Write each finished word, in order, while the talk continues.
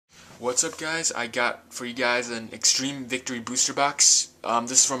What's up, guys? I got for you guys an Extreme Victory Booster Box.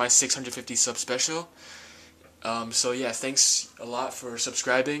 This is for my 650 sub special. So yeah, thanks a lot for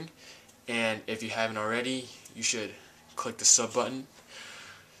subscribing, and if you haven't already, you should click the sub button.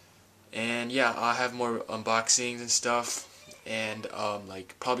 And yeah, I'll have more unboxings and stuff, and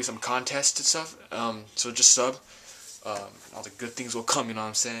like probably some contests and stuff. So just sub. All the good things will come. You know what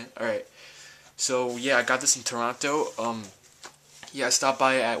I'm saying? All right. So yeah, I got this in Toronto. Yeah, I stopped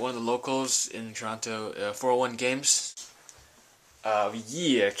by at one of the locals in Toronto, 401 Games.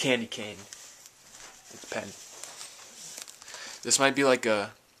 Yeah, candy cane. It's a pen. This might be like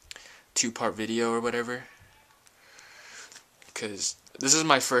a 2-part video or whatever, because this is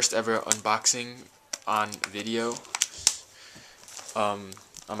my first ever unboxing on video, on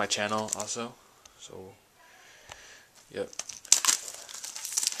my channel also. So, yep.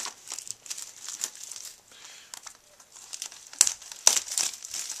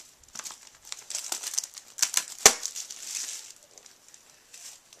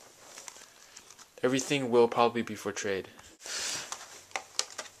 Everything will probably be for trade.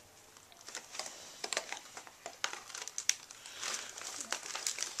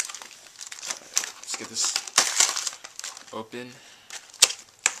 Let's get this open.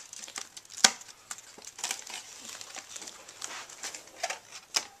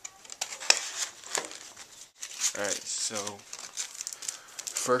 Alright, so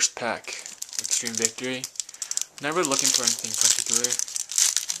first pack, Extreme Victory. Not really looking for anything particular,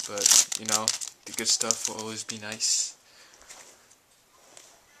 but you know, the good stuff will always be nice.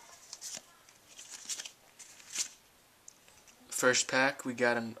 First pack, we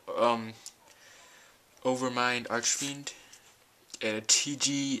got an Overmind Archfiend and a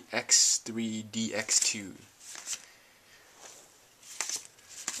thnxx3dx2.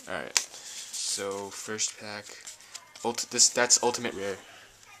 Alright, so first pack, that's ultimate rare,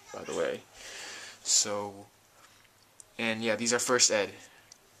 by the way. So, and yeah, these are first ed.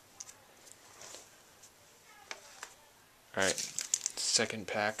 Alright, second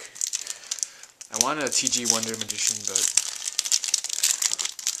pack. I wanted a TG Wonder Magician, but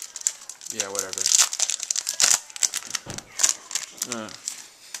yeah, whatever.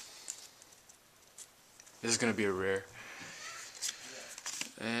 This is gonna be a rare.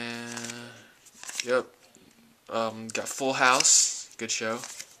 And yep. Got Full House, good show.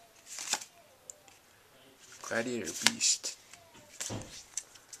 Gladiator Beast.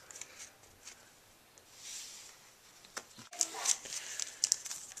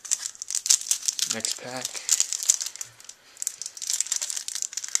 Next pack.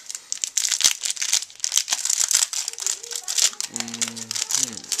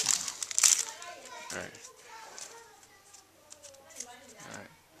 Alright. Alright.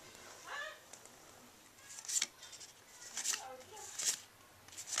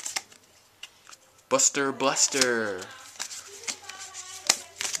 Buster Blaster.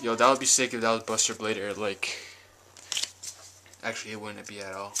 Yo, that would be sick if that was Buster Blader. Like, actually, it wouldn't be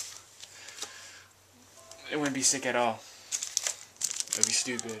at all. It wouldn't be sick at all. It would be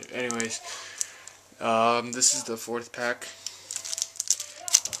stupid. Anyways, this is the fourth pack.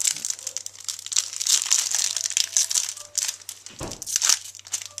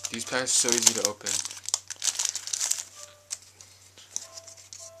 These packs are so easy to open.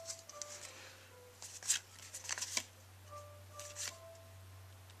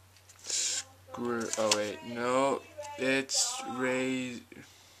 Oh wait, no, it's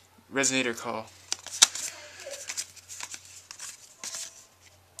Resonator Call.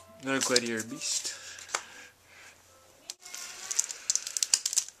 Another Gladiator Beast.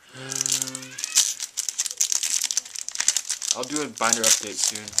 I'll do a binder update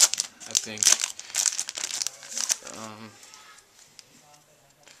soon, I think.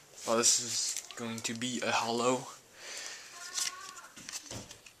 Oh, this is going to be a hollow.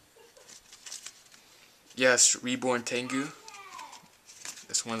 Yes, Reborn Tengu.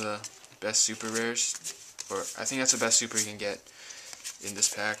 That's one of the best super rares. Or, I think that's the best super you can get in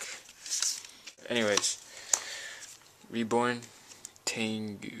this pack. Anyways, Reborn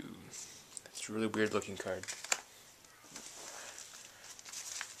Tengu. It's a really weird looking card.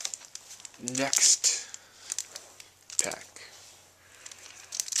 Next pack.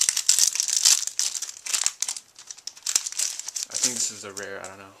 I think this is a rare, I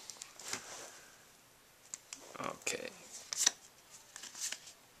don't know. Okay.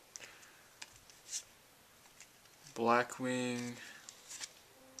 Blackwing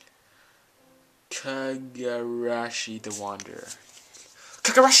Kagarashi the Wanderer.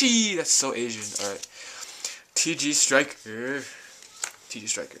 Kagarashi! That's so Asian. Alright. TG Striker. TG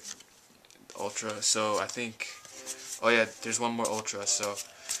Striker. Ultra. So I think. Oh yeah, there's one more Ultra. So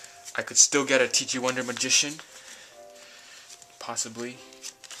I could still get a TG Wonder Magician, possibly.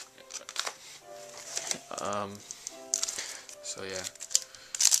 So yeah.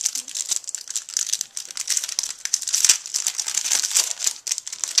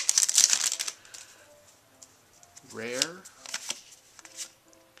 Rare.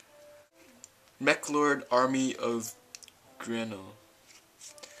 Mechlord Army of Grano.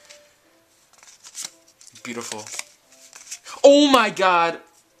 Beautiful. Oh my god!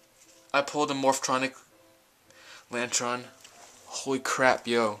 I pulled a Morphtronic Lantron. Holy crap,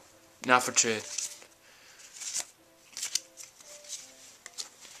 yo. Not for trade.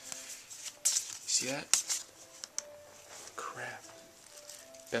 See that? Crap.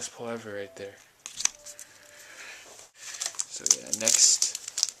 Best pull ever right there. So yeah, next.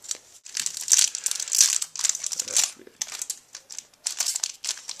 Oh, that's weird.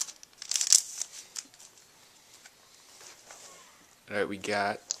 Alright, we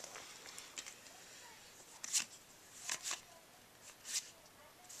got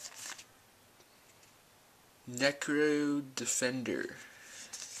Necro Defender.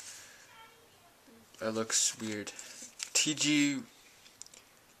 That looks weird. TG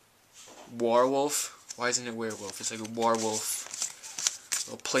Warwolf. Why isn't it werewolf? It's like a warwolf.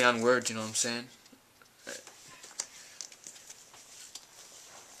 A little play on words, you know what I'm saying? Right.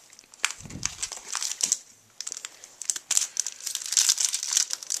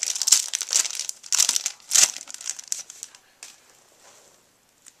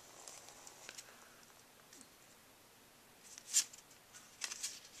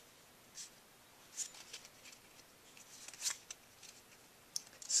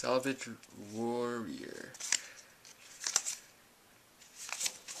 Salvage Warrior.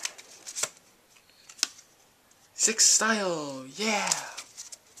 Six style, yeah!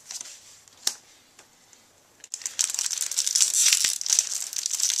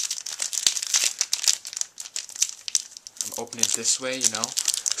 I'm opening it this way, you know,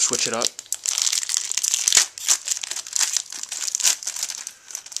 switch it up.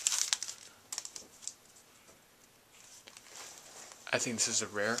 I think this is a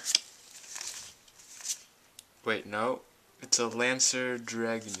rare. Wait, no. It's a Lancer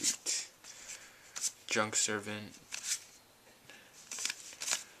Dragonute. Junk Servant.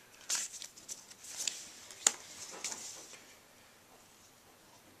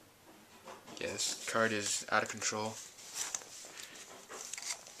 Yeah, this card is out of control.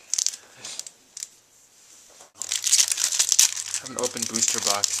 I haven't opened Booster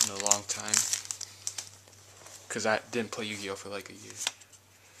Box in a long time. Because I didn't play Yu-Gi-Oh! For like a year.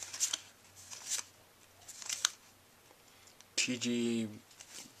 TG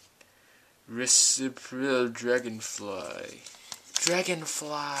Reciprocal Dragonfly.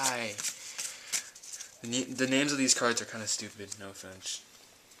 Dragonfly! The names of these cards are kind of stupid, no offense.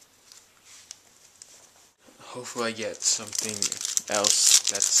 Hopefully I get something else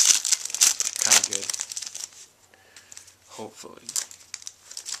that's kind of good. Hopefully.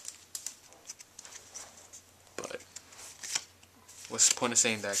 But what's the point of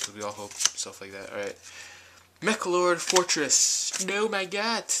saying that, because we all hope stuff like that. Alright. Mechlord Fortress. Oh my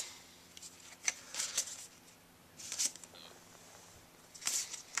god.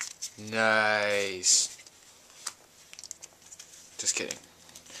 Nice. Just kidding.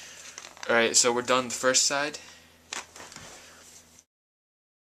 Alright, so we're done the first side.